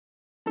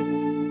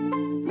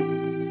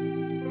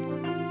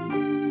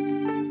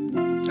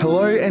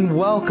Hello and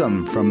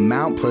welcome from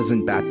Mount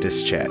Pleasant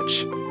Baptist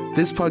Church.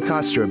 This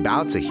podcast you're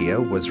about to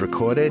hear was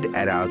recorded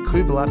at our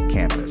Coolbellup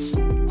campus.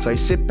 So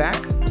sit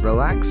back,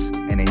 relax,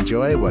 and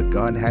enjoy what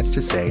God has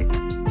to say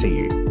to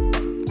you.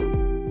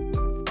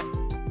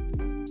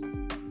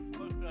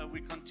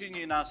 We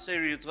continue in our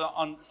series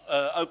on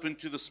Open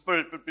to the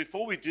Spirit, but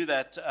before we do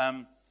that,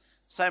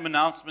 same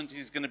announcement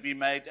is going to be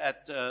made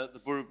at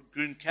the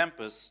Burragoon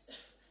campus.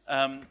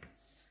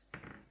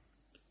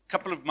 A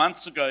couple of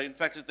months ago, in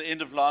fact, at the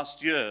end of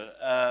last year,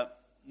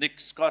 Nick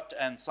Scott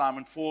and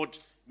Simon Ford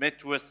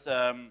met with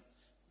the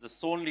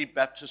Thornley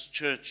Baptist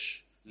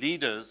Church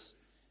leaders.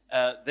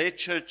 Their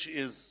church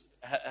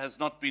has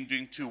not been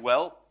doing too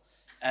well,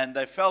 and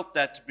they felt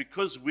that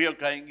because we are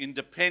going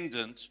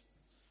independent,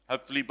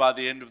 hopefully by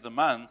the end of the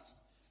month,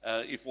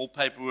 if all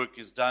paperwork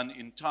is done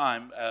in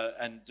time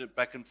and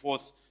back and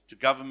forth to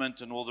government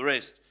and all the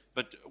rest,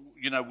 but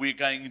we're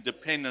going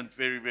independent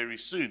very, very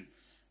soon.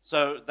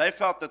 So they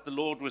felt that the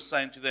Lord was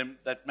saying to them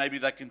that maybe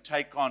they can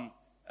take on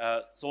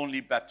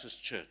Thornley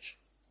Baptist Church.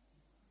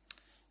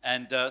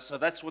 And so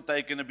that's what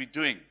they're going to be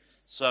doing.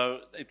 So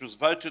it was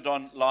voted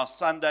on last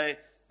Sunday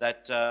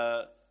that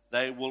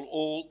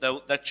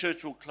that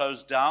church will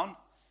close down.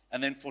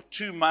 And then for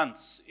 2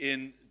 months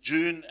in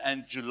June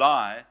and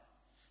July,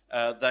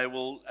 they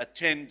will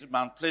attend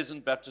Mount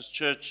Pleasant Baptist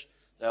Church.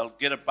 They'll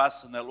get a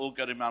bus and they'll all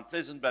go to Mount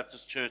Pleasant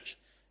Baptist Church.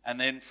 And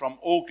then from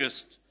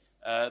August,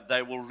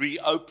 they will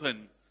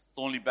reopen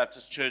Thornley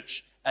Baptist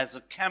Church as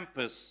a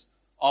campus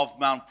of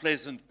Mount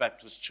Pleasant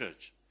Baptist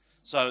Church.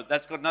 So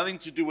that's got nothing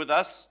to do with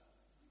us,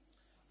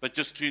 but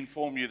just to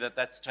inform you that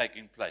that's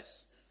taking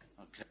place.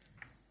 Okay.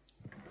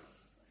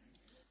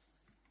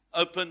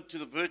 Open to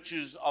the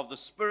virtues of the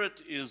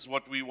Spirit is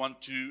what we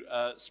want to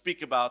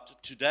speak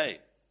about today.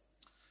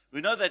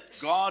 We know that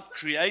God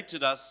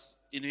created us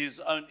in His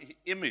own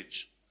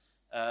image.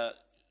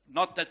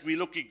 Not that we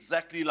look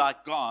exactly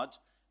like God,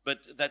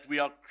 but that we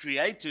are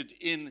created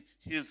in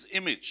His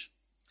image.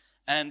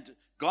 And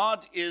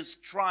God is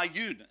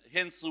triune,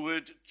 hence the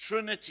word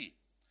Trinity.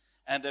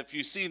 And if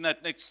you see in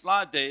that next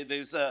slide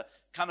there's a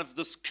kind of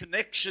this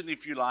connection,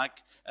 if you like,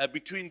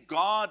 between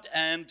God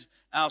and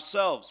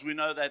ourselves. We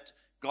know that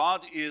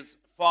God is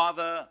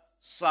Father,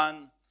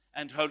 Son,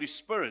 and Holy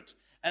Spirit.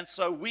 And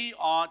so we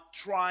are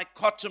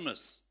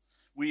trichotomous.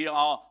 We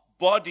are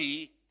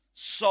body,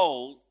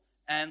 soul,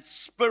 and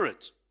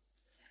spirit.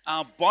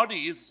 Our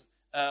bodies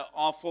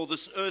are for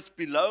this earth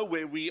below,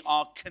 where we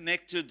are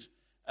connected,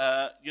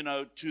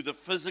 to the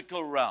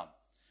physical realm.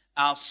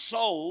 Our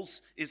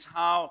souls is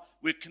how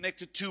we're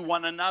connected to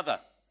one another.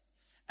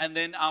 And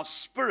then our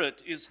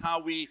spirit is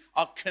how we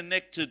are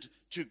connected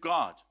to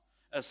God.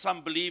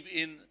 Some believe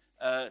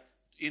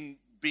in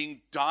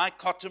being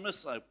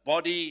dichotomous, a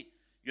body,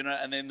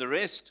 and then the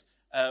rest.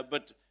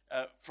 But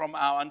from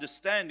our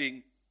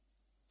understanding,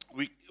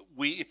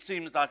 it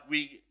seems like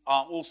we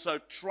are also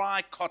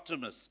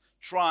trichotomous.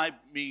 Tri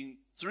meaning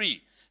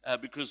three,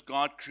 because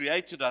God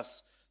created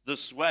us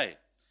this way.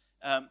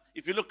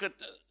 If you look at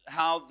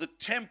how the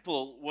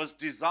temple was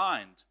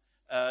designed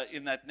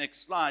in that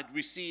next slide,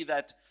 we see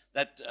that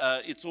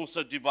it's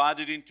also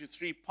divided into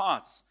 3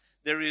 parts.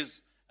 There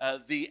is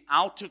the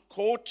outer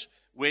court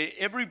where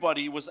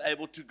everybody was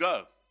able to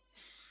go.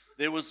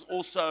 There was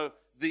also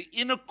the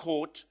inner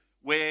court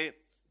where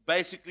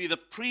basically the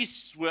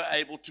priests were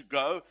able to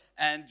go,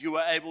 and you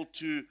were able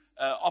to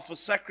offer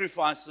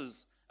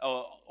sacrifices,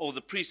 or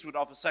the priest would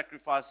offer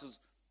sacrifices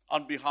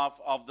on behalf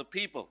of the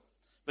people.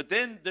 But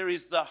then there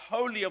is the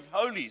Holy of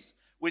Holies,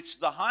 which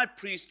the high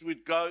priest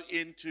would go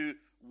into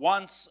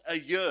once a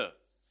year.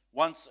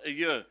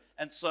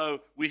 And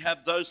so we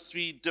have those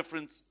 3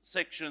 different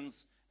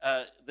sections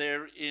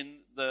there in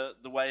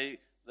the way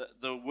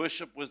the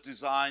worship was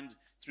designed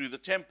through the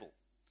temple.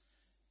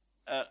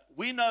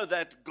 We know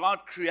that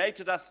God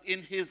created us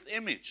in His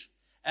image.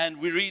 And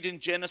we read in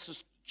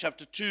Genesis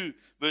chapter 2,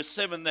 verse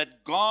 7,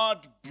 that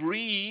God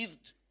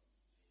breathed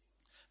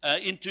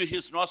into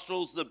his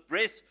nostrils the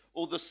breath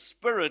or the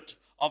spirit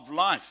of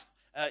life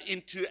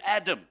into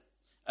Adam,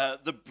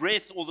 the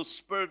breath or the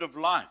spirit of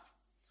life.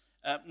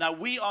 Now,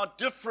 we are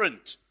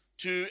different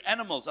to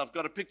animals. I've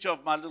got a picture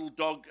of my little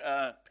dog,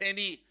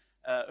 Penny.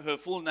 Her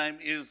full name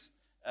is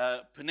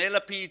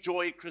Penelope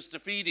Joy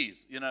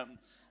Christofides.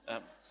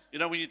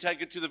 When you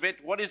take her to the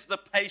vet, what is the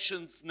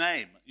patient's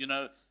name?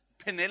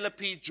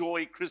 Penelope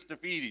Joy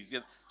Christofides.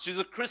 She's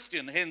a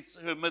Christian, hence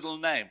her middle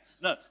name.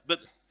 No, but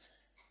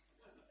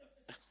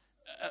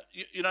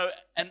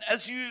and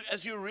as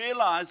you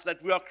realize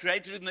that we are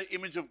created in the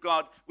image of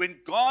God, when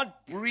God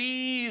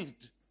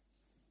breathed,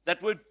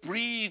 that word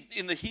breathed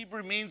in the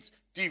Hebrew means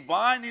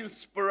divine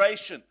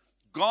inspiration.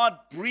 God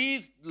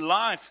breathed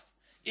life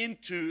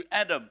into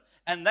Adam,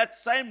 and that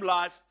same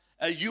life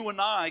you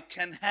and I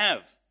can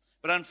have.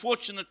 But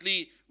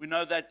unfortunately, we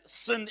know that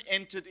sin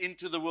entered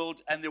into the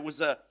world, and there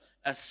was a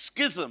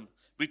schism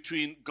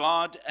between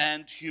God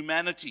and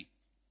humanity.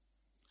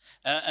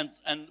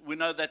 And we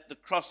know that the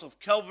cross of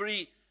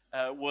Calvary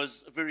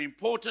was very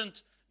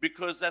important,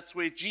 because that's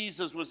where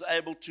Jesus was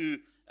able to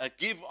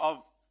give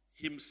of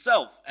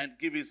himself and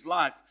give his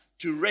life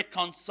to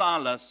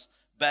reconcile us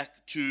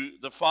back to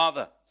the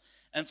Father.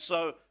 And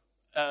so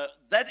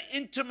that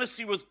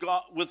intimacy with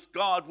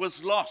God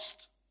was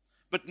lost.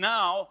 But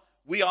now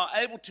we are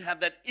able to have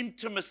that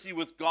intimacy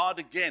with God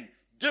again,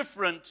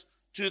 different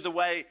to the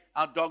way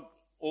our dog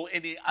or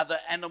any other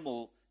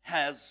animal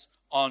has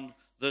on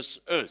this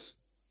earth.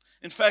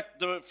 In fact,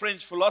 the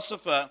French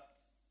philosopher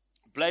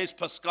Blaise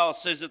Pascal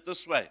says it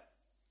this way: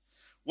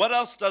 what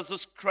else does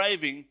this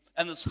craving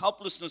and this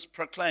helplessness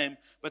proclaim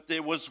but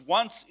there was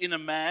once in a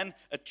man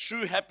a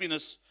true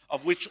happiness,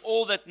 of which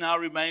all that now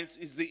remains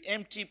is the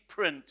empty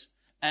print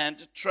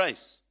and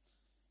trace.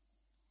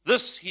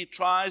 This he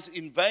tries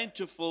in vain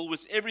to fill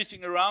with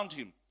everything around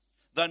him,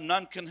 though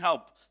none can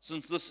help,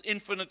 since this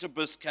infinite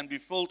abyss can be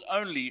filled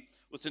only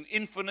with an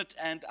infinite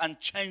and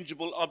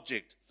unchangeable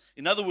object.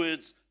 In other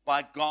words,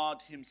 by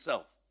God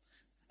himself.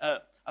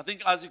 I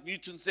think Isaac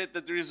Newton said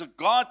that there is a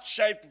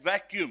God-shaped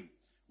vacuum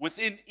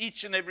within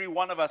each and every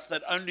one of us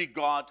that only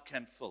God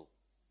can fill.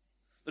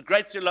 The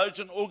great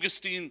theologian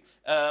Augustine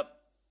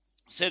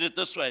said it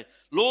this way: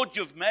 Lord,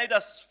 you've made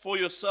us for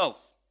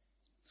yourself,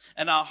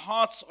 and our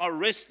hearts are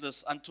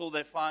restless until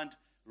they find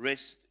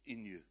rest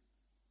in you.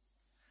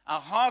 Our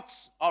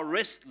hearts are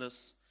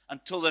restless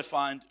until they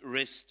find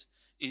rest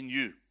in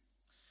you.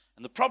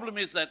 And the problem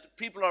is that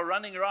people are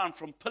running around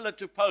from pillar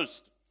to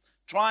post,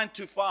 trying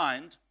to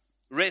find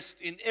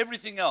rest in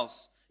everything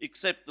else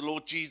except the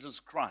Lord Jesus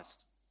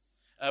Christ.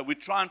 We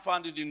try and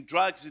find it in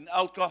drugs, in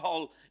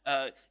alcohol,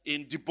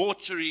 in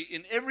debauchery,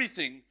 in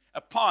everything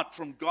apart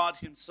from God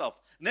himself.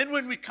 And then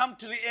when we come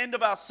to the end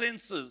of our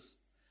senses,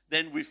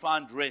 then we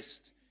find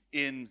rest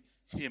in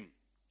him.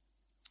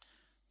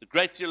 The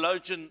great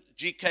theologian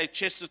G.K.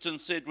 Chesterton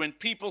said, when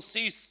people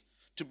cease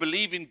to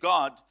believe in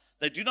God,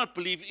 they do not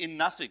believe in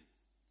nothing.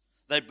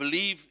 They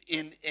believe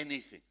in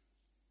anything.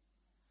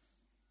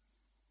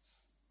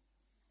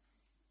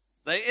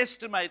 They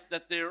estimate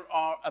that there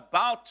are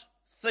about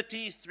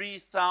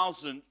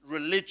 33,000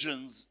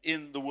 religions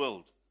in the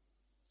world.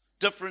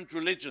 Different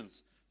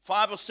religions.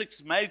 5 or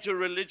 6 major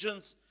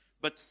religions,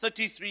 but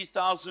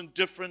 33,000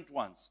 different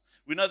ones.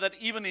 We know that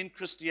even in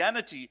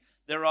Christianity,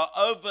 there are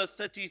over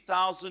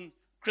 30,000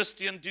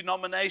 Christian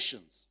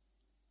denominations.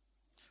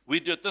 We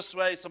do it this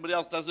way, somebody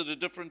else does it a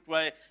different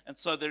way, and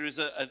so there is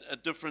a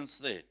difference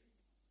there.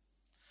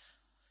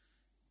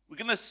 We're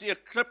going to see a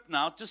clip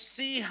now to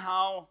see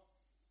how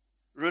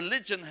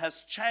religion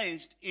has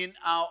changed in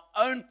our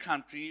own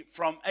country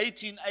from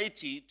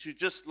 1880 to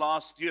just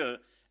last year.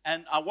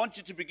 And I want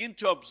you to begin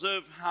to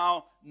observe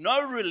how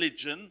no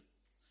religion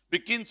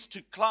begins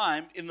to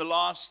climb in the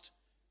last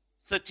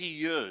 30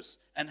 years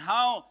and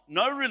how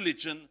no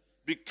religion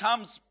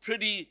becomes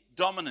pretty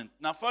dominant.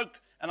 Now,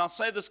 folk, and I'll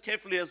say this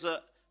carefully as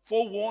a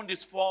forewarned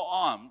is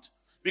forearmed,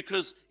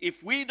 because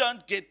if we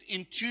don't get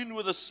in tune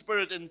with the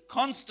Spirit and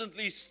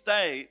constantly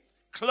stay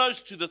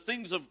close to the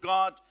things of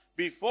God,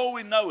 before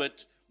we know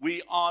it,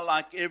 we are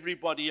like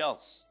everybody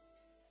else.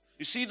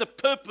 You see, the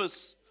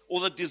purpose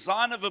or the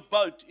design of a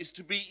boat is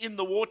to be in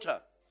the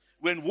water.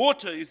 When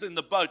water is in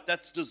the boat,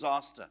 that's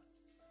disaster.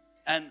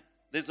 And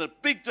there's a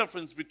big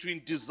difference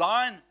between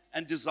design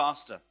and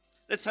disaster.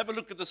 Let's have a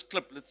look at this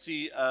clip. Let's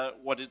see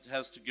what it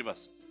has to give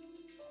us.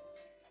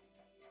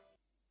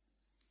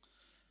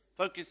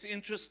 Folks, it's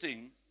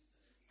interesting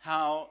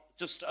how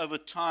just over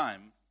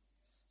time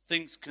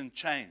things can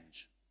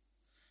change.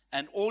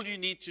 And all you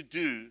need to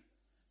do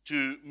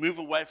to move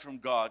away from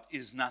God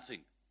is nothing.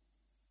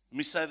 Let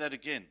me say that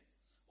again.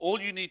 All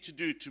you need to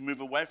do to move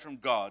away from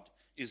God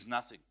is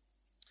nothing.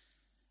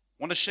 I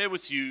want to share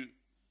with you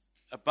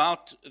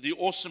about the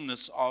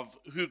awesomeness of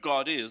who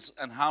God is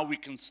and how we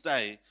can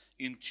stay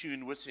in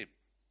tune with him.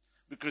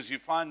 Because you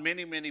find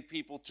many, many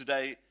people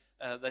today,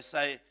 they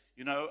say,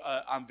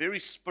 I'm very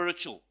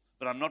spiritual,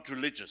 but I'm not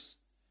religious.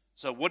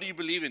 So what do you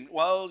believe in?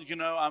 Well,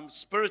 I'm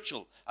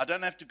spiritual. I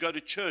don't have to go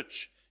to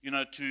church,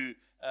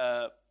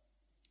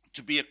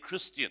 to be a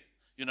Christian,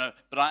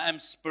 but I am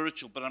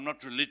spiritual, but I'm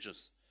not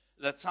religious.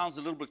 That sounds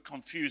a little bit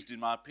confused in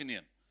my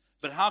opinion.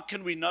 But how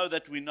can we know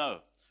that we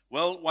know?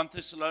 Well, 1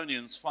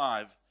 Thessalonians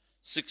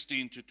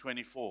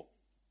 5:16-24.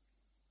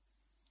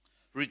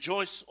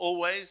 Rejoice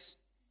always,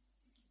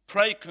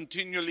 pray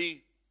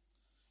continually,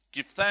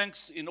 give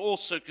thanks in all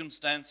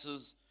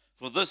circumstances,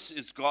 for this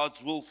is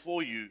God's will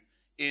for you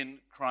in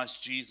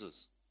Christ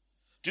Jesus.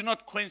 Do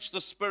not quench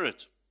the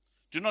Spirit.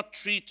 Do not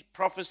treat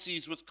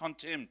prophecies with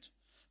contempt,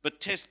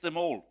 but test them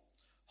all.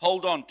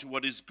 Hold on to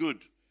what is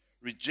good.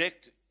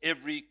 Reject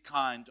every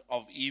kind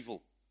of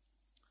evil.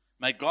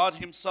 May God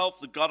himself,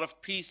 the God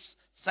of peace,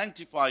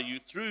 sanctify you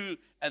through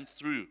and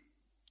through.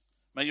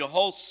 May your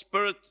whole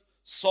spirit,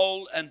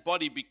 soul, and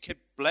body be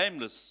kept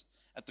blameless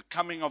at the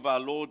coming of our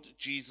Lord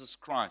Jesus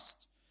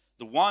Christ.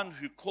 The one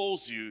who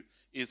calls you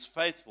is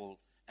faithful,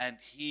 and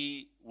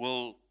he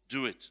will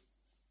do it.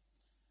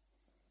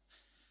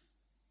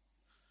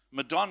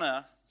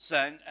 Madonna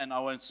sang, and I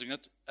won't sing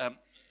it,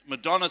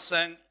 Madonna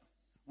sang,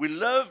 we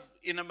live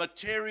in a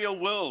material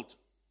world,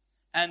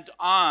 and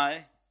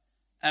I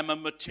am a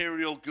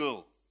material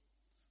girl.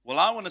 Well,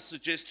 I want to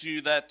suggest to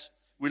you that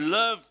We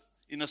live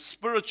in a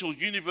spiritual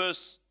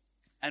universe,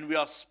 and we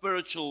are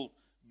spiritual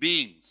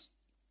beings.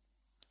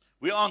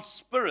 We aren't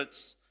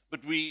spirits,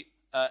 but we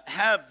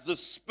have the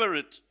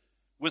Spirit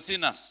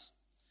within us.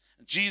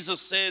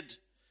 Jesus said,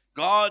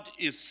 God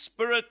is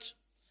spirit,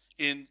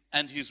 and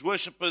his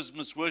worshippers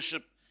must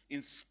worship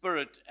in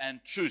spirit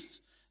and truth.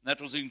 And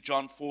that was in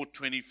John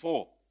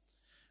 4:24.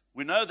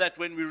 We know that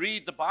when we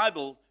read the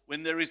Bible,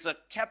 when there is a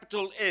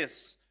capital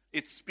S,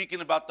 it's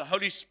speaking about the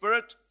Holy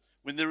Spirit.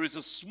 When there is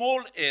a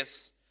small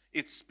s,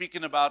 it's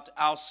speaking about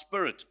our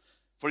spirit.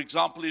 For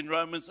example, in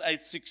Romans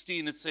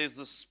 8:16, it says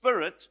the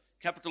Spirit,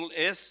 capital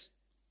S,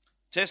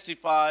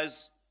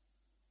 testifies,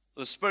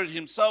 the Spirit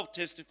himself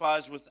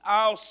testifies with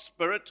our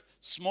spirit,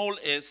 small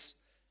s,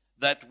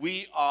 that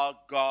we are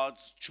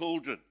God's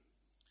children.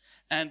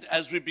 And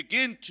as we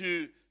begin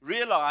to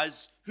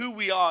realize who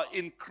we are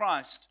in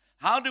Christ,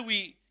 how do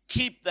we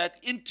keep that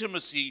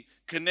intimacy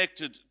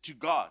connected to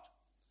God?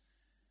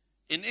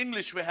 In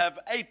English, we have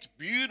 8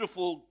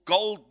 beautiful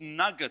gold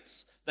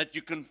nuggets that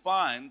you can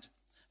find.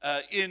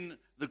 In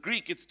the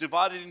Greek, it's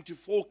divided into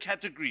 4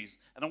 categories.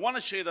 And I want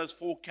to share those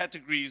 4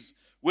 categories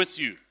with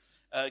you.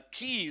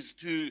 Keys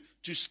to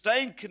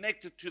staying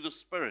connected to the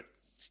Spirit.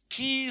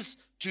 Keys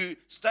to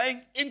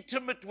staying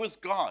intimate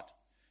with God.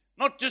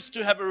 Not just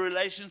to have a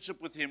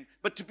relationship with him,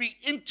 but to be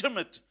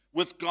intimate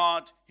with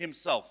God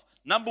himself.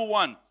 Number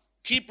 1,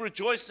 keep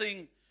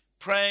rejoicing,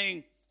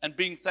 praying, and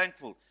being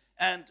thankful.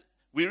 And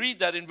we read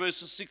that in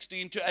verses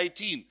 16 to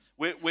 18,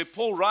 where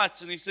Paul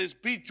writes and he says,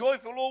 be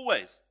joyful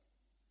always.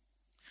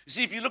 You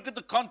see, if you look at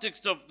the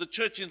context of the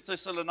church in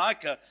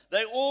Thessalonica,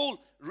 they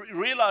all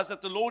realize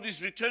that the Lord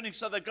is returning,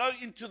 so they go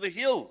into the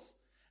hills.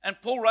 And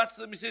Paul writes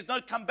to them, he says, no,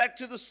 come back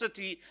to the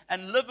city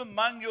and live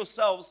among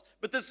yourselves,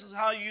 but this is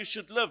how you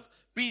should live.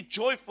 Be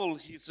joyful,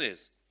 he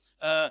says.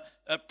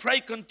 Pray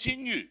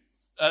continually.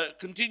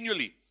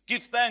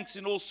 Give thanks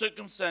in all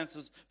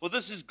circumstances, for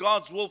this is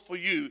God's will for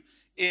you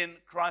in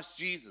Christ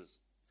Jesus.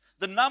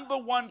 The number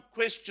 1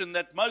 question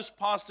that most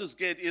pastors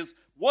get is,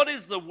 what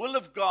is the will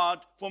of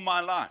God for my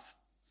life?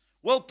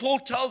 Well, Paul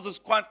tells us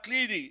quite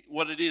clearly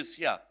what it is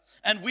here.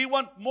 And we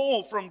want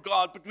more from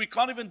God, but we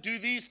can't even do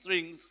these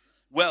things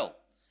well.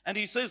 And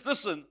he says,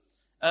 listen,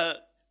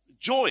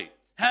 joy,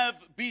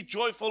 be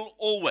joyful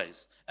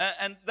always.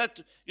 And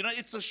that,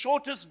 it's the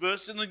shortest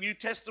verse in the New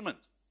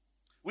Testament.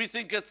 We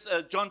think it's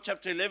John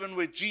chapter 11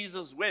 where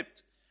Jesus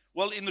wept.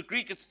 Well, in the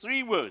Greek, it's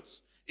 3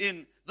 words.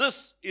 In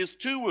this is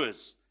 2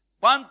 words.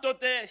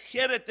 Pantote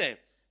cherete.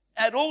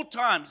 At all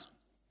times,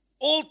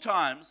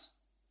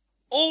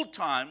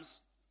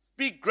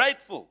 be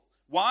grateful.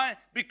 Why?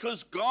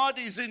 Because God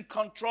is in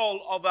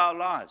control of our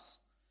lives.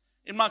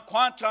 In my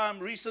quiet time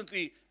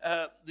recently,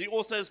 the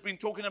author has been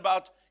talking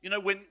about,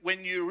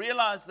 when you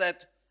realize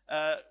that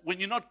when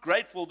you're not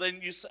grateful, then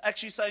you're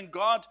actually saying,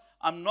 God,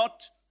 I'm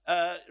not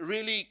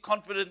really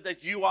confident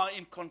that you are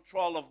in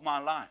control of my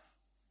life.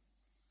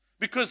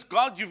 Because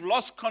God, you've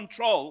lost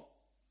control.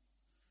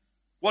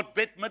 What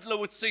Bette Midler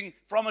would sing,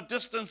 from a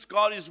distance,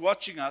 God is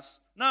watching us.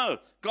 No,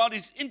 God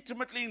is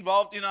intimately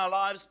involved in our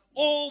lives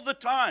all the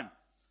time.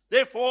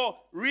 Therefore,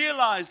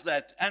 realize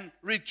that and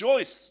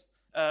rejoice,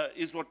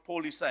 is what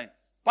Paul is saying.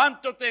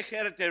 Pantote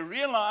cherete,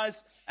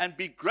 realize and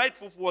be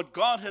grateful for what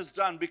God has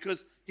done,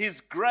 because his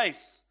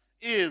grace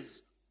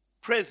is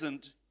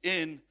present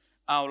in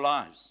our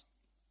lives.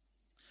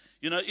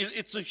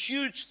 It's a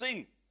huge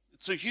thing.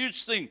 It's a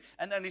huge thing.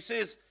 And then he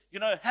says,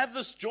 have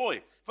this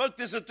joy. Folks,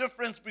 there's a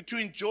difference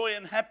between joy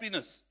and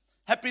happiness.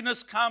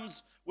 Happiness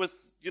comes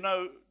with,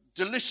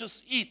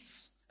 delicious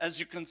eats, as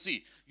you can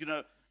see.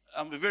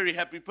 I'm a very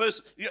happy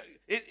person.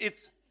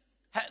 It's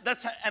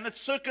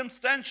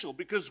circumstantial,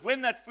 because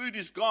when that food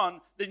is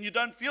gone, then you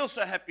don't feel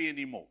so happy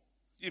anymore.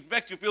 In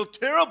fact, you feel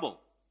terrible.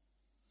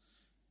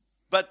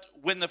 But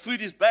when the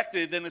food is back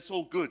there, then it's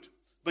all good.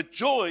 But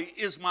joy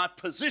is my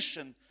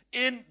position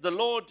in the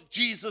Lord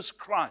Jesus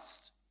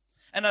Christ.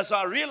 And as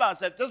I realize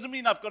that, doesn't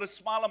mean I've got a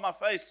smile on my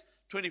face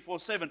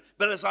 24/7,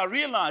 but as I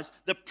realize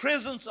the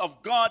presence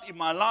of God in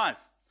my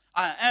life,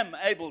 I am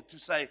able to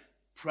say,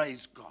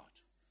 praise God.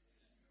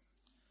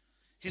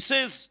 He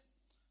says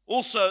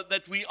also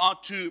that we are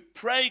to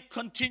pray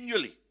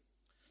continually.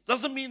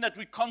 Doesn't mean that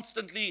we're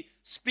constantly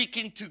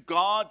speaking to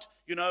God,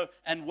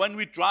 and when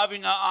we're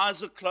driving, our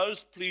eyes are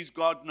closed, please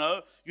God,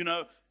 no,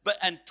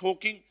 and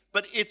talking.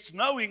 But it's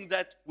knowing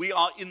that we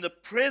are in the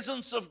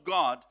presence of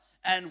God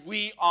and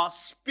we are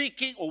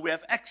speaking, or we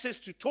have access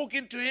to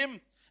talking to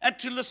him and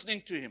to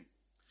listening to him.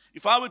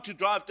 If I were to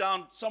drive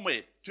down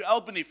somewhere, to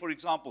Albany, for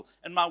example,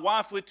 and my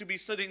wife were to be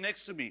sitting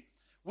next to me,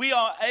 we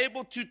are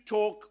able to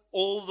talk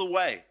all the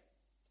way.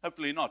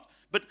 Hopefully not.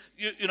 But,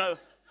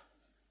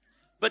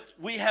 but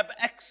we have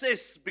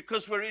access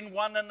because we're in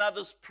one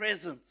another's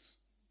presence.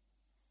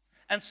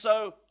 And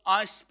so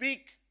I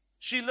speak,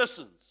 she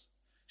listens.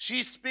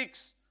 She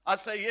speaks, I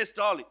say, yes,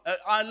 darling,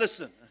 I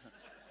listen.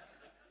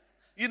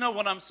 You know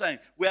what I'm saying?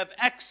 We have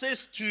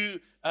access to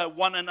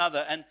one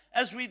another. And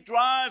as we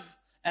drive,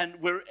 and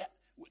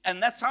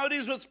that's how it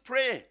is with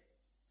prayer,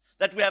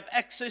 that we have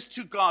access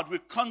to God. We're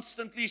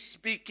constantly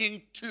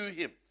speaking to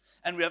him.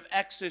 and we have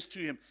access to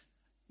him.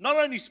 Not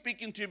only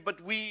speaking to him,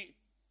 but we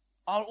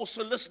are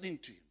also listening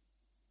to him.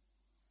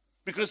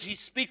 Because he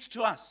speaks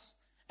to us,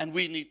 and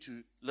we need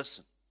to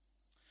listen.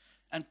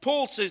 And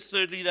Paul says,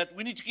 thirdly, that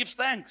we need to give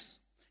thanks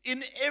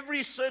in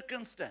every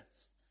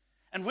circumstance.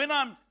 And when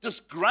I'm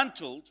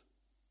disgruntled,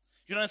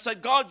 and say,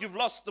 God, you've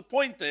lost the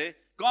point there.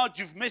 God,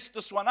 you've messed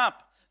this one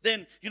up.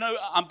 Then,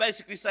 I'm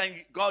basically saying,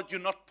 God,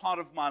 you're not part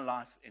of my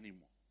life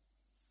anymore.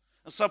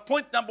 And so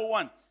point number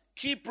one,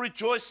 keep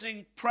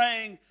rejoicing,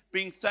 praying,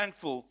 being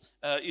thankful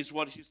is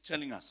what he's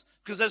telling us.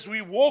 Because as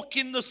we walk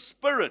in the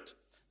Spirit,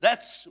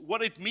 that's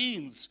what it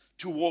means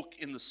to walk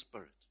in the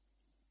Spirit.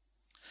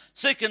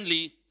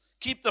 Secondly,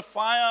 keep the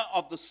fire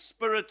of the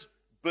Spirit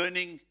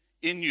burning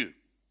in you.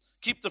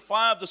 Keep the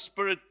fire of the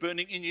Spirit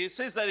burning in you. It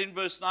says that in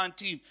verse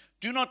 19,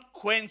 do not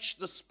quench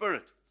the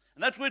Spirit.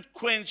 And that word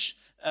quench,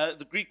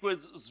 the Greek word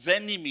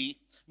zvenimi,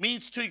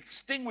 means to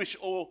extinguish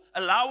or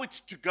allow it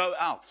to go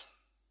out.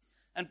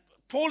 And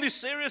Paul is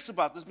serious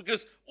about this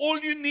because all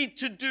you need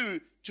to do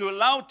to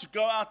allow it to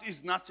go out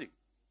is nothing.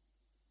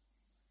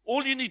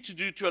 All you need to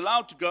do to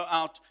allow it to go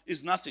out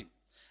is nothing.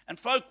 And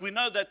folk, we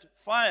know that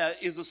fire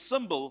is a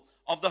symbol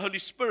of the Holy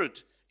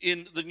Spirit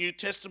in the New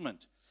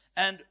Testament.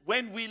 And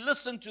when we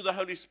listen to the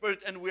Holy Spirit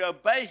and we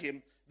obey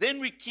him, then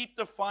we keep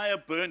the fire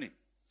burning.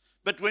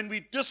 But when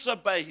we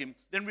disobey him,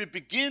 then we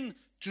begin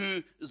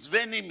to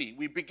zvenimi,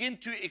 we begin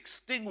to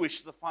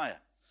extinguish the fire.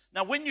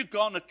 Now, when you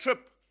go on a trip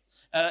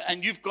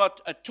and you've got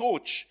a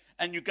torch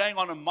and you're going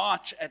on a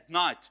march at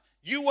night,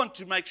 you want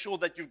to make sure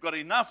that you've got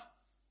enough,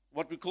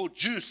 what we call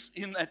juice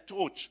in that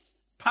torch,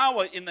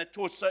 power in that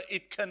torch, so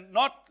it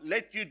cannot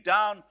let you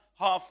down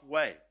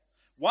halfway.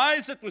 Why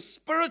is it with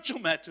spiritual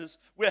matters,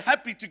 we're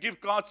happy to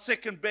give God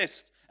second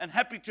best and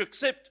happy to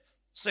accept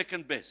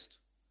second best?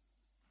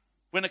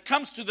 When it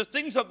comes to the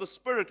things of the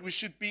Spirit, we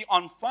should be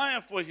on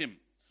fire for him.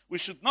 We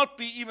should not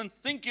be even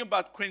thinking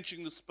about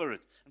quenching the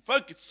Spirit. And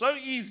folks, it's so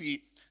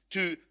easy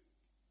to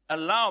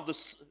allow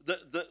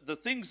the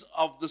things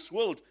of this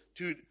world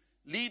to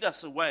lead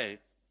us away.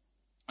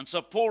 And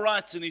so Paul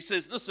writes and he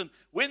says, listen,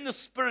 when the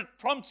Spirit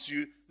prompts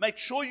you, make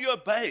sure you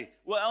obey,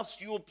 or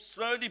else you will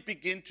slowly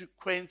begin to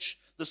quench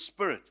the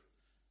Spirit.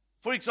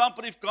 For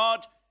example, if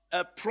God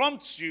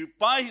prompts you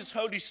by his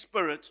Holy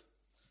Spirit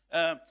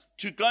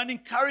to go and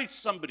encourage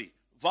somebody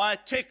via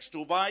text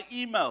or via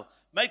email,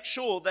 make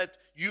sure that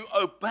you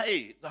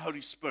obey the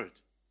Holy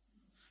Spirit.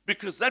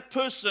 Because that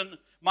person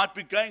might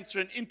be going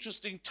through an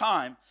interesting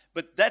time,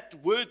 but that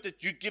word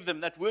that you give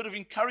them, that word of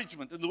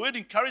encouragement, and the word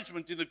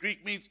encouragement in the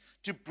Greek means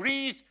to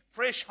breathe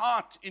fresh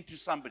heart into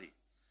somebody.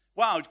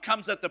 Wow, it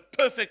comes at the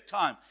perfect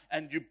time,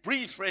 and you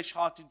breathe fresh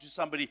heart into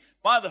somebody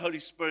by the Holy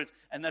Spirit,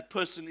 and that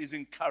person is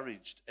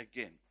encouraged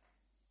again.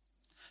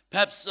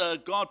 Perhaps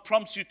God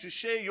prompts you to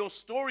share your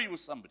story with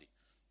somebody.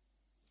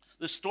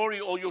 The story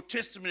or your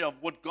testimony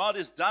of what God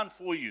has done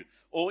for you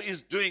or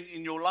is doing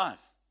in your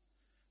life.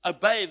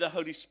 Obey the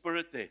Holy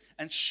Spirit there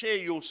and share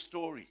your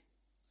story.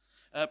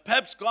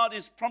 Perhaps God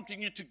is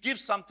prompting you to give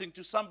something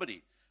to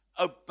somebody.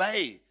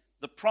 Obey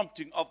the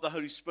prompting of the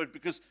Holy Spirit,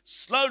 because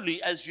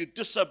slowly as you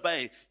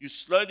disobey, you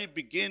slowly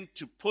begin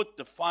to put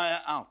the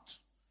fire out.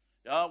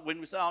 Yeah, when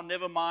we say, oh,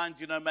 never mind,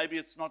 maybe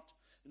it's not,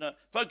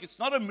 folks, it's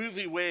not a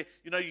movie where,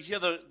 you hear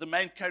the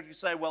main character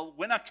say, well,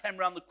 when I came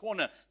around the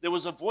corner, there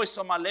was a voice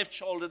on my left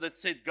shoulder that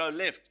said, go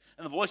left,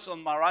 and the voice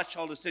on my right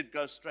shoulder said,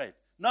 go straight.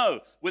 No,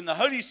 when the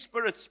Holy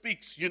Spirit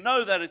speaks, you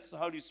know that it's the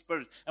Holy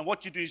Spirit, and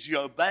what you do is you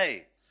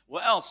obey, or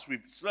else we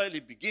slowly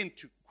begin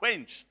to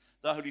quench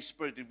the Holy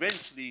Spirit.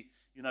 Eventually,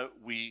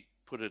 we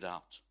put it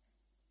out.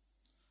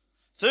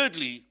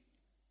 Thirdly,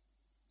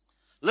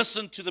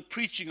 listen to the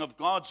preaching of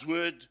God's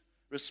word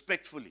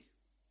respectfully.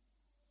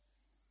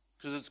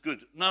 Because it's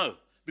good. No,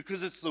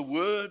 because it's the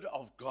word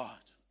of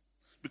God.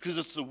 Because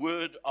it's the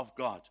word of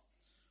God.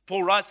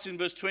 Paul writes in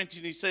verse 20,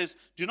 and he says,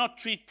 do not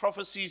treat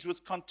prophecies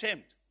with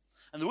contempt.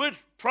 And the word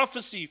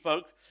prophecy,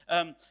 folk,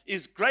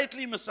 is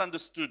greatly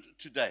misunderstood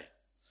today.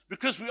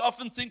 Because we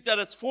often think that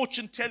it's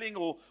fortune telling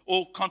or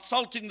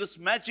consulting this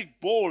magic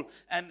ball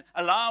and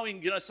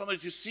allowing, somebody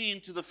to see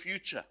into the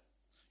future.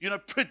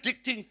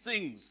 Predicting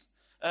things.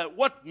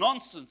 What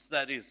nonsense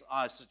that is,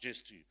 I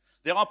suggest to you.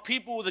 There are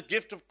people with a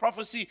gift of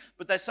prophecy,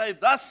 but they say,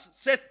 thus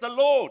saith the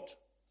Lord.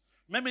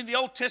 Remember in the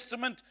Old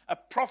Testament, a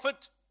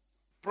prophet,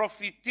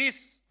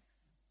 prophetis,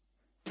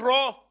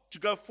 pro, to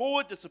go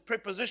forward, it's a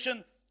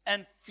preposition,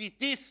 and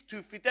phytis, to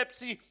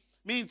phytepsi,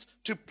 means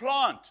to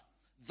plant.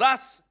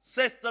 Thus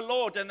saith the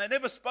Lord. And they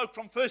never spoke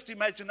from first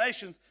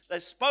imaginations. They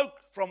spoke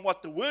from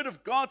what the Word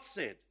of God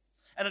said.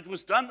 And it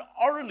was done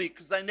orally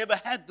because they never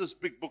had this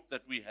big book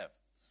that we have.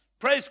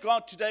 Praise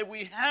God, today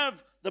we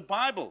have the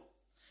Bible.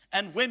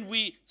 And when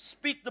we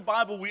speak the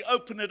Bible, we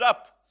open it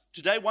up.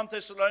 Today, 1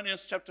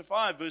 Thessalonians chapter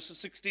 5, verses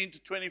 16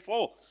 to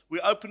 24. We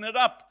open it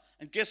up.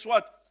 And guess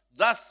what?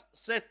 Thus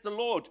saith the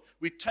Lord.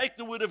 We take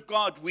the Word of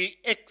God. We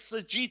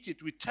exegete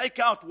it. We take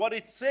out what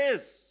it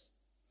says.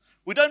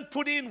 We don't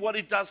put in what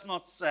it does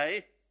not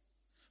say.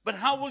 But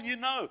how will you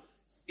know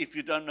if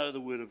you don't know the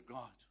Word of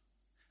God?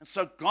 And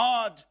so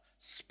God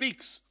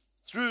speaks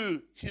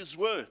through His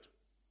Word.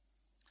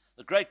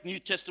 The great New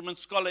Testament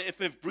scholar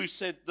F.F. Bruce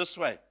said this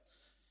way: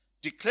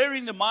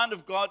 declaring the mind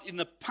of God in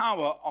the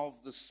power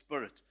of the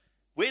Spirit.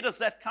 Where does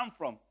that come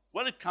from?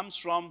 Well, it comes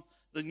from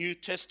the New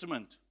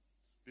Testament.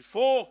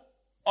 Before,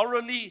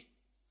 orally,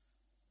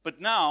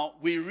 but now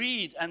we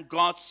read and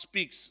God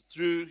speaks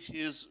through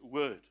his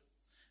word.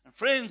 And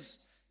friends,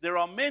 there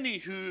are many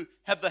who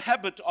have the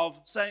habit of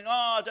saying,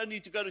 I don't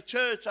need to go to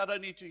church, I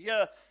don't need to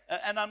hear.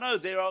 And I know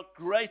there are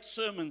great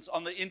sermons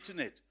on the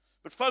internet.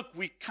 But folk,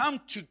 we come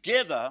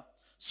together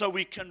so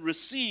we can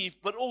receive,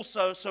 but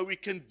also so we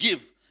can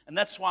give. And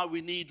that's why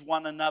we need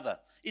one another.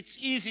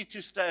 It's easy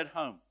to stay at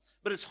home,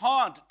 but it's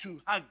hard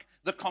to hug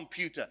the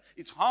computer.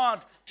 It's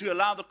hard to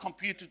allow the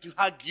computer to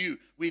hug you.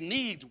 We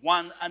need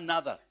one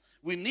another.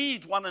 We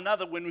need one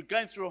another when we're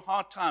going through a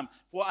hard time,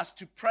 for us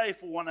to pray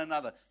for one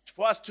another,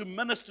 for us to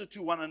minister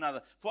to one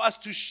another, for us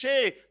to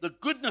share the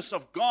goodness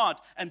of God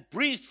and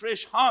breathe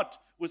fresh heart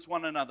with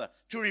one another,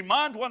 to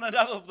remind one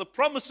another of the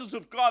promises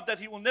of God that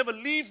he will never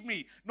leave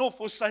me nor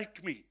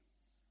forsake me.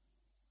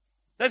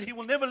 That he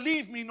will never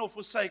leave me nor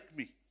forsake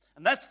me.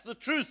 And that's the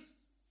truth.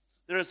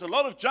 There is a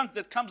lot of junk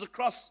that comes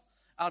across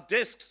our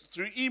desks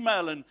through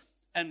email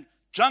and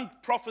junk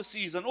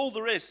prophecies and all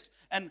the rest.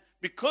 And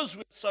because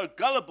we're so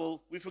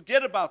gullible, we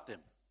forget about them,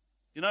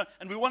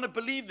 and we want to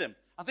believe them.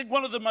 I think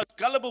one of the most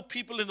gullible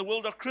people in the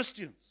world are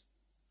Christians.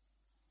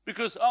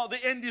 Because, the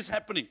end is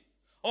happening.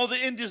 The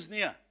end is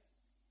near.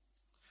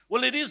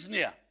 Well, it is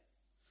near.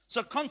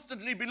 So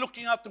constantly be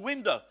looking out the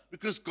window,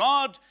 because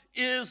God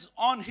is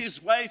on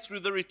his way through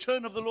the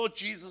return of the Lord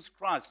Jesus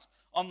Christ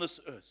on this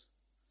earth.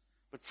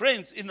 But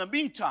friends, in the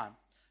meantime,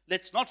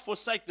 let's not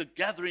forsake the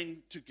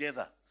gathering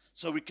together,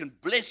 so we can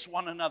bless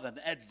one another and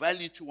add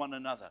value to one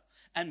another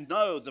and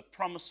know the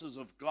promises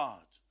of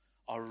God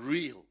are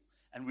real,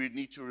 and we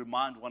need to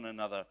remind one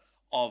another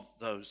of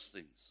those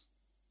things.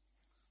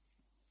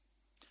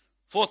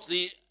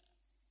 Fourthly,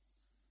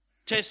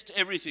 test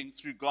everything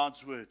through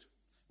God's word.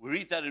 We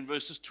read that in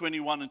verses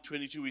 21 and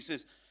 22.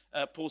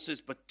 Paul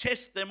says, but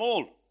test them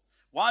all.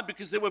 Why?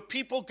 Because there were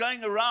people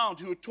going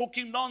around who were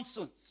talking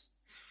nonsense.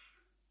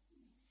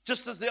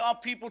 Just as there are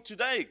people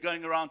today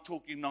going around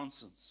talking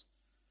nonsense.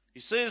 He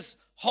says,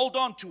 hold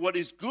on to what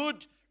is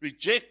good,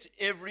 reject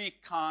every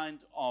kind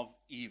of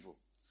evil.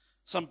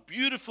 Some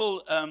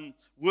beautiful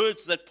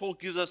words that Paul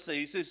gives us there.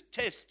 He says,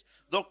 test,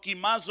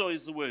 dokimazo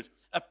is the word,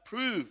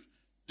 approve,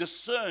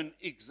 discern,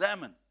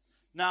 examine.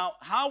 Now,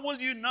 how will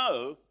you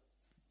know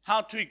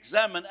how to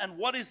examine and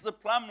what is the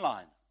plumb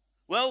line?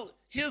 Well,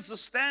 here's the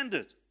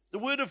standard, the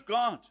word of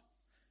God.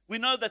 We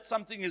know that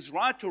something is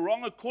right or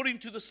wrong according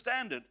to the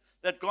standard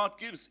that God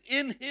gives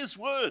in his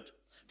word.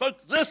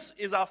 Folks, this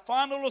is our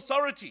final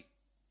authority.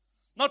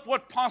 Not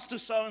what Pastor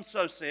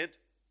so-and-so said.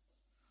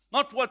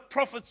 Not what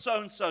Prophet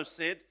so-and-so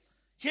said.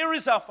 Here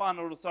is our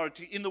final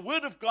authority in the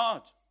Word of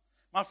God.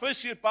 My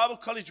first year at Bible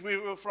college, we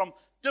were from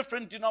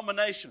different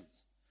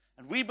denominations.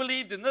 And we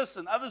believed in this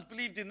and others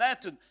believed in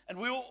that. And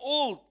we were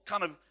all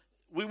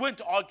we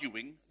weren't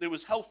arguing. There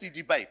was healthy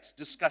debate,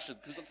 discussion.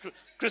 Because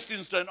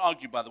Christians don't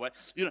argue, by the way.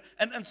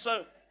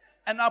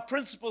 And our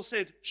principal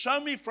said,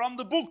 show me from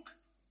the book.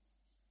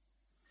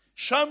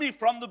 Show me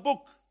from the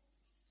book.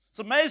 It's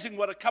amazing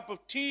what a cup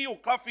of tea or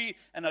coffee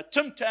and a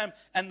Tim Tam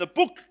and the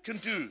book can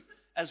do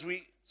as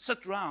we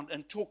sit around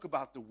and talk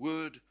about the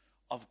word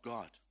of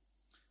God.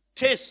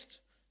 Test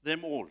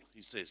them all,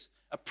 he says.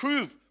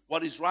 Approve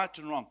what is right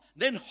and wrong.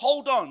 Then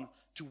hold on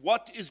to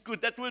what is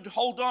good. That word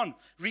hold on.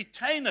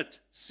 Retain it.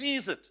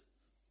 Seize it.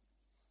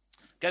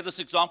 Gave this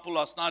example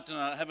last night, and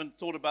I haven't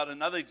thought about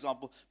another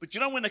example. But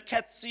when a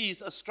cat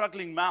sees a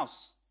struggling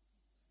mouse,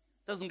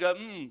 it doesn't go,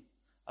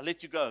 I'll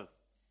let you go.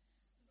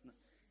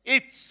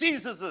 It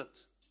seizes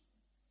it.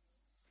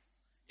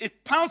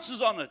 It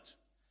pounces on it.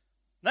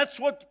 That's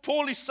what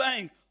Paul is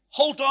saying.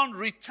 Hold on,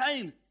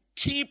 retain,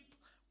 keep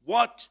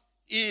what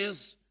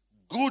is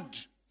good,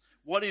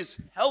 what is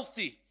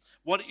healthy,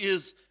 what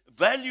is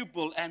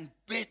valuable and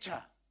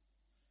better.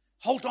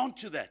 Hold on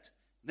to that.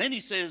 Then he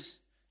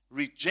says,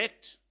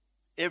 reject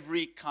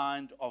every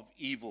kind of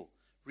evil.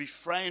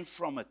 Refrain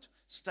from it.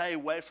 Stay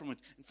away from it.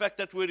 In fact,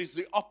 that word is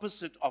the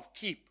opposite of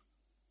keep.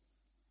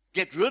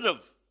 Get rid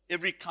of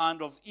every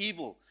kind of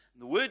evil.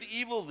 And the word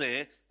evil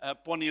there,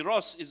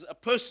 poniros, is a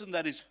person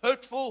that is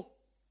hurtful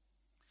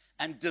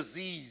and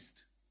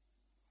diseased.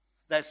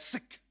 They're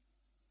sick.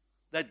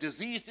 They're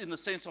diseased in the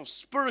sense of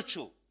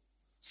spiritual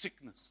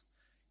sickness.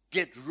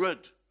 Get rid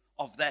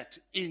of that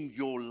in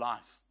your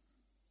life.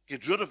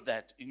 Get rid of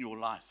that in your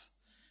life.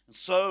 And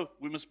so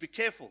we must be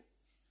careful.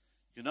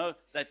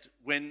 That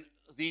when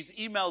these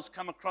emails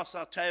come across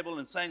our table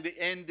and saying the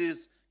end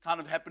is kind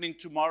of happening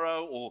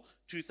tomorrow or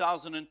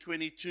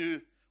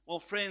 2022, well,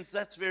 friends,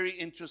 that's very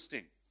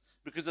interesting.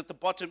 Because at the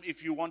bottom,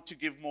 if you want to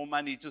give more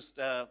money, just,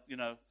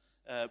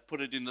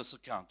 put it in this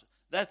account.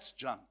 That's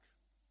junk.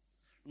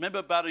 Remember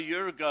about a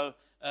year ago,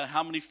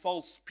 how many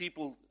false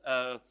people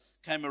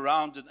came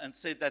around and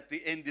said that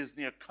the end is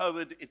near.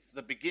 COVID, it's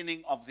the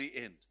beginning of the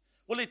end.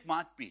 Well, it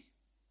might be.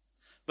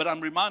 But I'm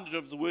reminded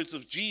of the words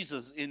of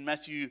Jesus in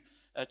Matthew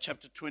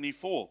chapter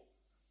 24.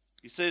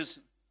 He says,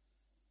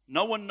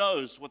 No one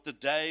knows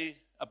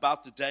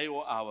about the day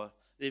or hour.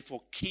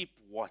 Therefore, keep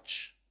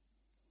watch.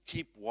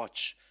 Keep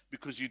watch,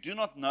 because you do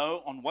not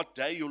know on what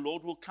day your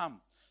Lord will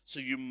come. So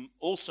you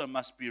also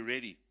must be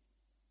ready,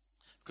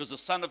 because the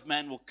Son of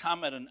Man will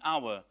come at an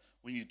hour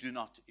when you do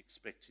not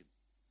expect him.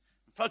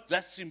 Folks,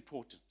 that's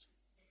important.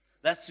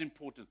 That's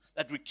important,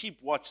 that we keep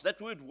watch.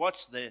 That word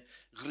watch there,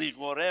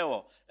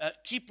 rigoreo,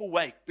 keep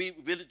awake, be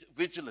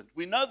vigilant.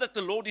 We know that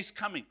the Lord is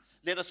coming.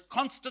 Let us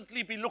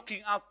constantly be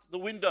looking out the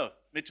window,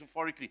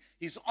 metaphorically.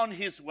 He's on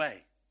his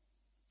way.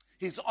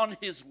 He's on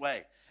his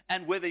way.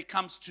 And whether he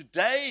comes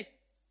today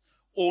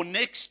or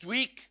next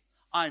week,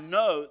 I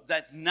know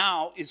that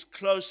now is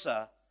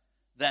closer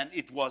than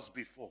it was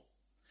before.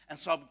 And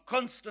so I'm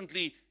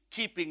constantly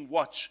keeping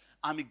watch.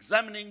 I'm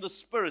examining the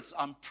spirits.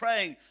 I'm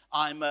praying.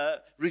 I'm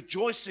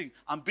rejoicing.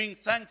 I'm being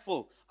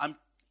thankful. I'm,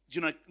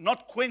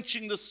 not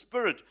quenching the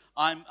spirit.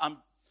 I'm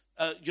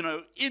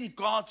in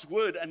God's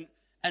word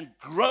and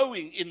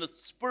growing in the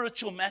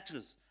spiritual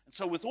matters. And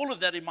so with all of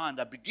that in mind,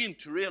 I begin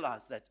to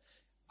realize that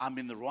I'm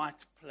in the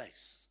right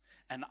place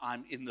and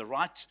I'm in the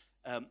right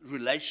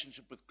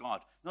relationship with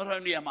God. Not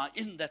only am I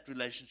in that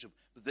relationship,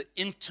 but the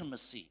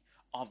intimacy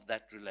of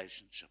that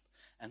relationship.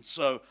 And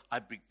so I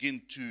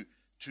begin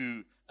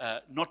to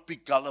not be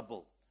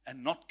gullible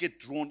and not get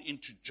drawn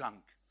into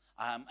junk.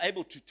 I am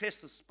able to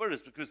test the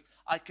spirits because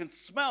I can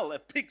smell a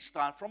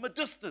pigsty from a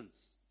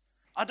distance.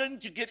 I don't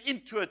need to get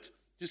into it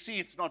to see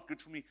it's not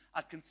good for me.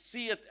 I can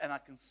see it and I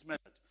can smell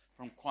it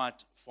from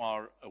quite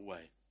far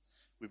away.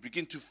 We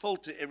begin to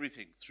filter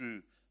everything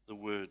through the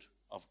Word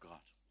of God.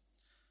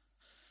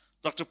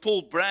 Dr.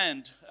 Paul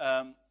Brand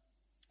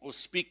was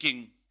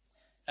speaking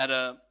at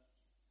a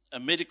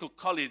medical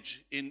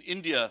college in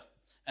India,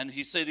 and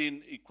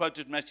he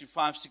quoted Matthew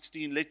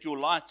 5:16, "Let your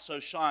light so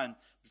shine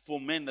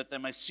before men that they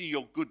may see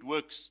your good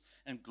works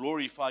and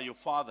glorify your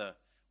Father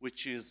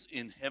which is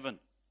in heaven."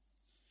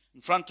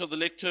 In front of the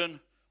lectern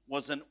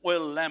was an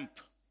oil lamp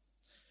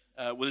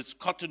with its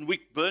cotton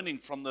wick burning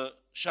from the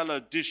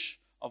shallow dish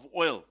of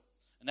oil.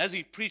 And as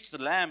he preached,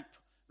 the lamp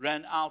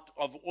ran out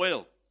of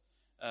oil.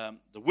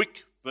 The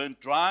wick burned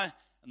dry,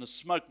 and the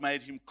smoke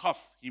made him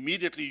cough. He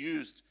immediately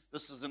used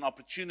this as an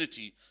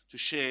opportunity to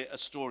share a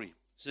story.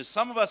 He says,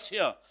 "Some of us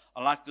here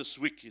are like this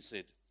wick," he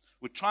said.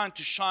 "We're trying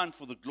to shine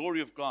for the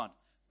glory of God,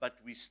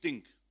 but we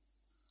stink."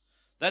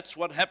 That's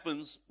what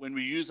happens when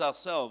we use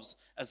ourselves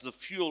as the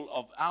fuel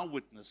of our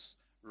witness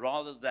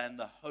rather than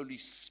the Holy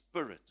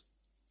Spirit.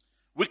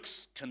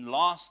 Wicks can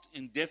last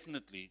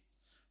indefinitely,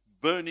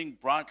 burning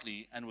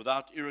brightly and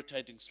without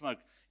irritating smoke,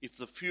 if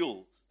the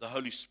fuel, the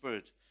Holy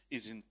Spirit,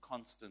 is in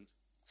constant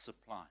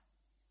supply.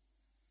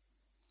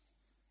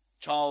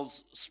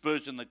 Charles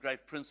Spurgeon, the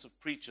great prince of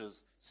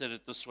preachers, said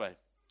it this way: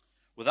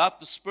 "Without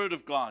the Spirit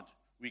of God,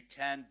 we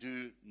can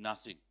do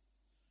nothing.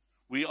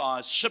 We are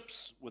as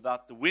ships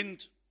without the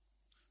wind,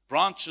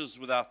 branches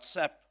without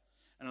sap,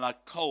 and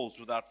like coals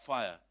without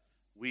fire.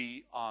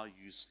 We are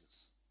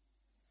useless."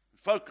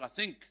 Folk, I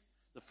think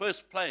the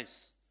first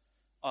place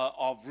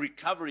of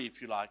recovery,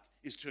 if you like,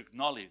 is to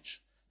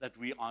acknowledge that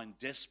we are in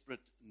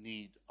desperate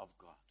need of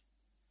God.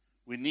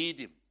 We need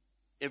him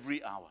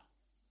every hour.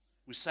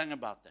 We sang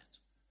about that.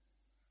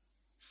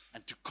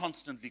 And to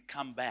constantly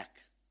come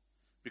back,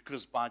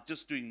 because by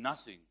just doing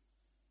nothing,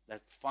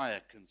 that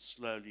fire can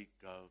slowly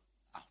go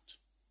out.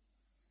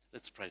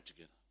 Let's pray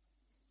together.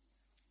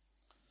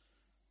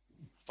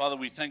 Father,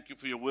 we thank you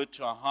for your word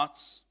to our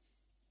hearts.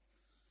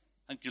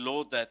 Thank you,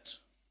 Lord, that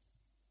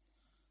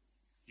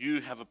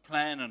you have a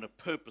plan and a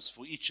purpose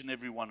for each and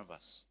every one of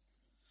us.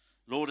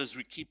 Lord, as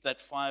we keep that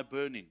fire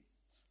burning,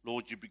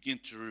 Lord, you begin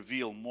to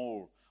reveal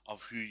more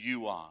of who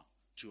you are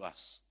to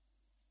us.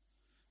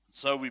 And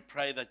so we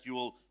pray that you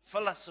will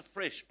fill us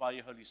afresh by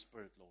your Holy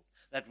Spirit, Lord,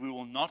 that we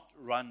will not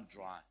run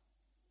dry.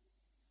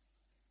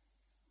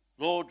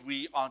 Lord,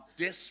 we are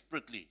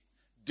desperately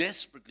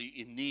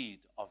in need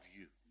of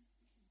you.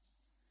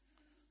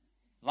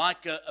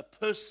 Like a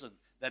person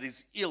that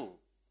is ill,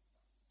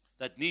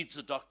 that needs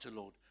a doctor,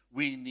 Lord,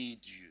 we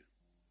need you.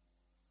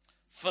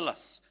 Fill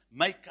us,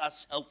 make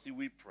us healthy,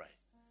 we pray,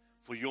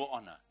 for your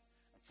honor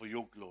and for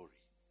your glory.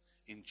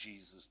 In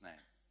Jesus' name,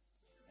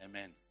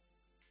 amen.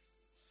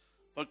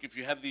 Folk, if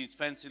you have these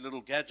fancy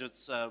little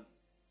gadgets, I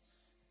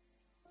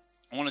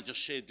want to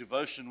just share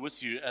devotion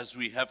with you as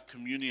we have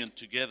communion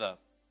together.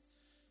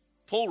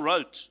 Paul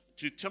wrote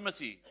to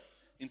Timothy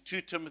in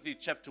 2 Timothy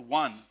chapter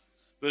 1,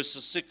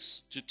 verses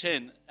 6 to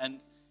 10,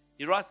 and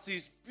he writes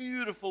these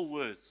beautiful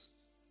words.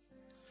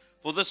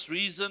 "For this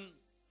reason,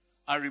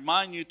 I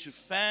remind you to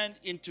fan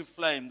into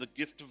flame the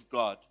gift of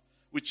God,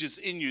 which is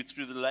in you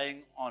through the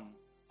laying on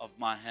of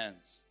my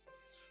hands.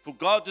 For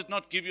God did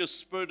not give you a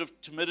spirit of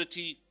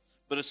timidity,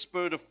 but a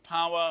spirit of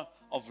power,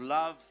 of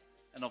love,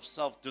 and of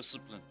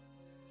self-discipline.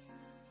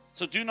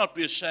 So do not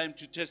be ashamed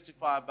to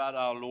testify about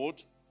our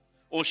Lord,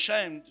 or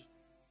ashamed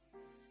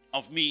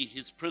of me,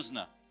 his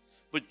prisoner,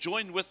 but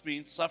join with me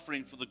in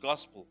suffering for the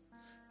gospel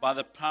by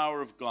the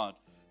power of God,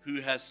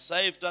 who has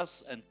saved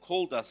us and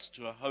called us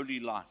to a holy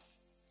life.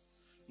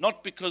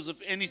 Not because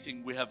of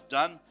anything we have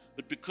done,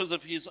 but because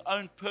of his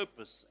own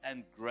purpose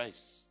and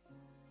grace.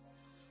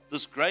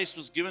 This grace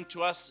was given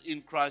to us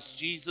in Christ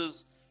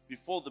Jesus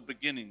before the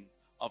beginning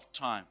of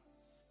time,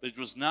 but it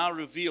was now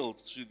revealed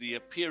through the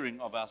appearing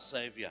of our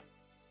Savior,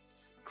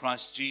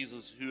 Christ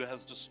Jesus, who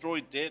has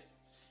destroyed death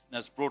and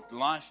has brought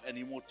life and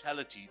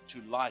immortality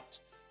to light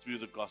through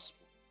the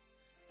gospel.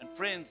 And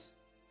friends,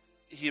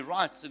 he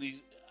writes, and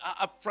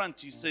up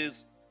front he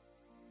says,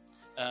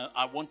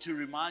 I want to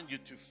remind you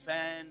to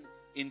fan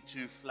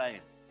into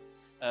flame.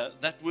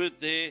 That word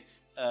there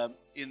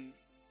in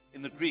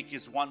the Greek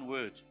is one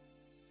word,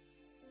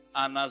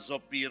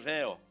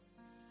 anazopireo.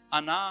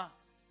 Ana,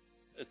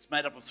 it's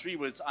made up of three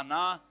words.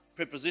 Ana,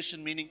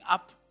 preposition meaning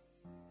up.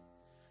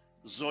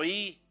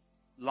 Zoe,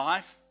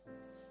 life.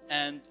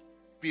 And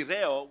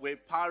pireo, where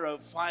pyro,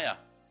 fire.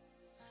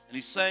 And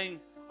he's saying,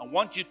 I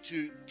want you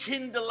to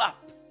kindle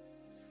up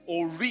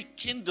or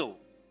rekindle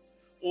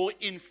or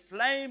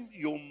inflame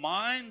your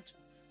mind,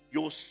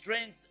 your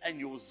strength, and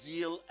your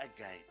zeal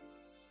again.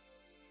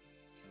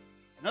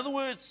 In other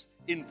words,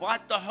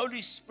 invite the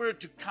Holy Spirit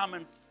to come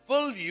and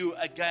fill you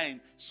again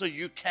so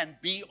you can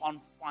be on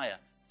fire.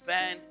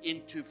 Fan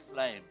into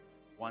flame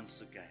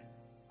once again.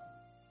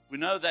 We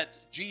know that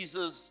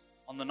Jesus,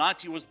 on the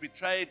night he was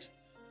betrayed,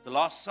 the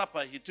Last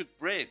Supper, he took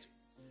bread.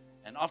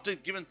 And after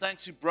giving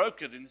thanks, he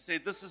broke it and he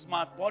said, this is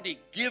my body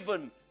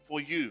given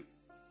for you.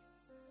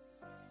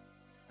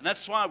 And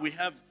that's why we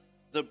have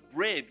the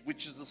bread,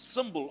 which is a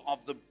symbol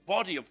of the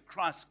body of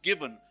Christ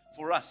given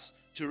for us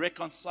to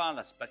reconcile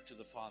us back to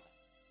the Father.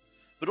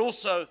 But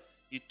also,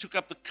 he took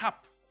up the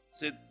cup,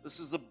 said, this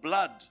is the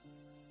blood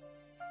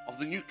of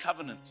the new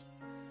covenant.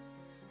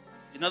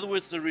 In other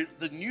words,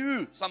 the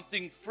new,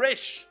 something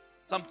fresh,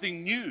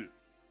 something new.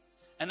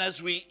 And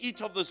as we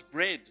eat of this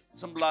bread,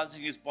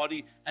 symbolizing his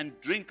body, and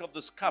drink of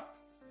this cup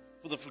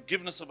for the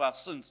forgiveness of our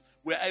sins,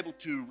 we're able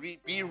to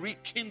be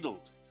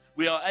rekindled.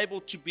 We are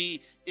able to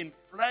be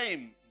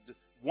inflamed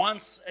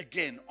once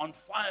again, on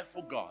fire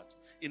for God,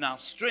 in our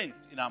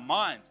strength, in our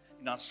mind,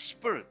 in our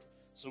spirit,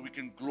 so we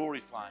can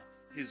glorify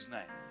his name.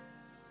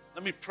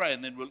 Let me pray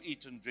and then we'll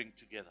eat and drink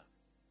together.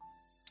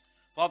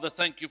 Father,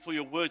 thank you for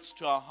your words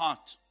to our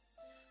heart,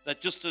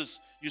 that just as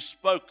you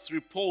spoke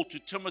through Paul to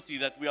Timothy,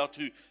 that we are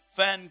to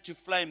fan to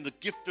flame the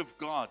gift of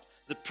God,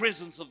 the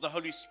presence of the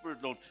Holy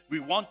Spirit, Lord. We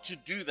want to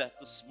do that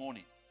this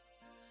morning.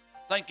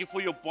 Thank you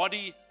for your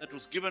body that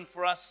was given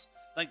for us.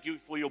 Thank you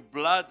for your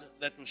blood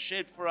that was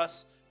shed for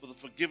us, for the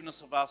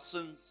forgiveness of our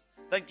sins.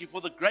 Thank you for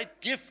the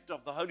great gift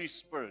of the Holy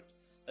Spirit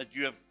that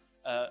you have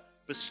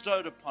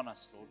bestowed upon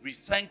us, Lord. We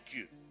thank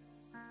you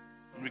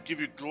and we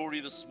give you glory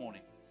this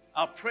morning.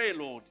 Our prayer,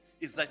 Lord,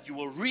 is that you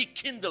will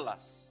rekindle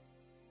us,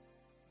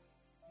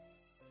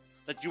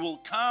 that you will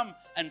come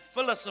and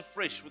fill us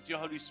afresh with your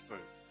Holy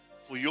Spirit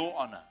for your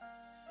honor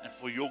and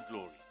for your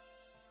glory,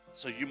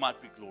 so you might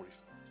be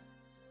glorified.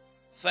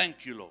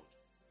 Thank you, Lord,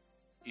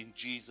 in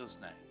Jesus'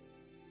 name.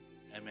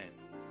 Amen.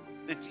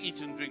 Let's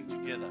eat and drink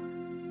together.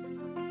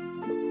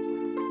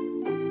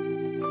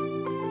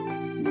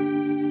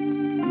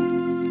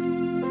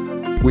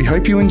 We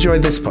hope you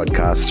enjoyed this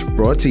podcast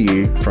brought to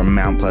you from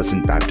Mount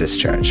Pleasant Baptist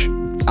Church.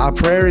 Our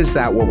prayer is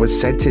that what was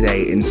said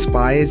today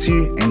inspires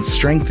you and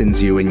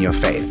strengthens you in your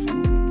faith.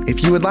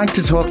 If you would like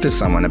to talk to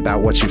someone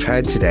about what you've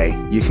heard today,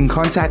 you can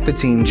contact the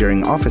team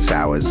during office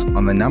hours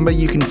on the number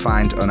you can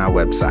find on our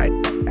website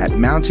at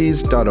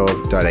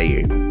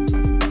mounties.org.au.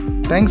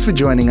 Thanks for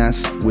joining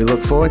us. We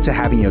look forward to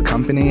having your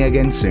company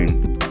again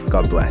soon.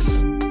 God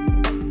bless.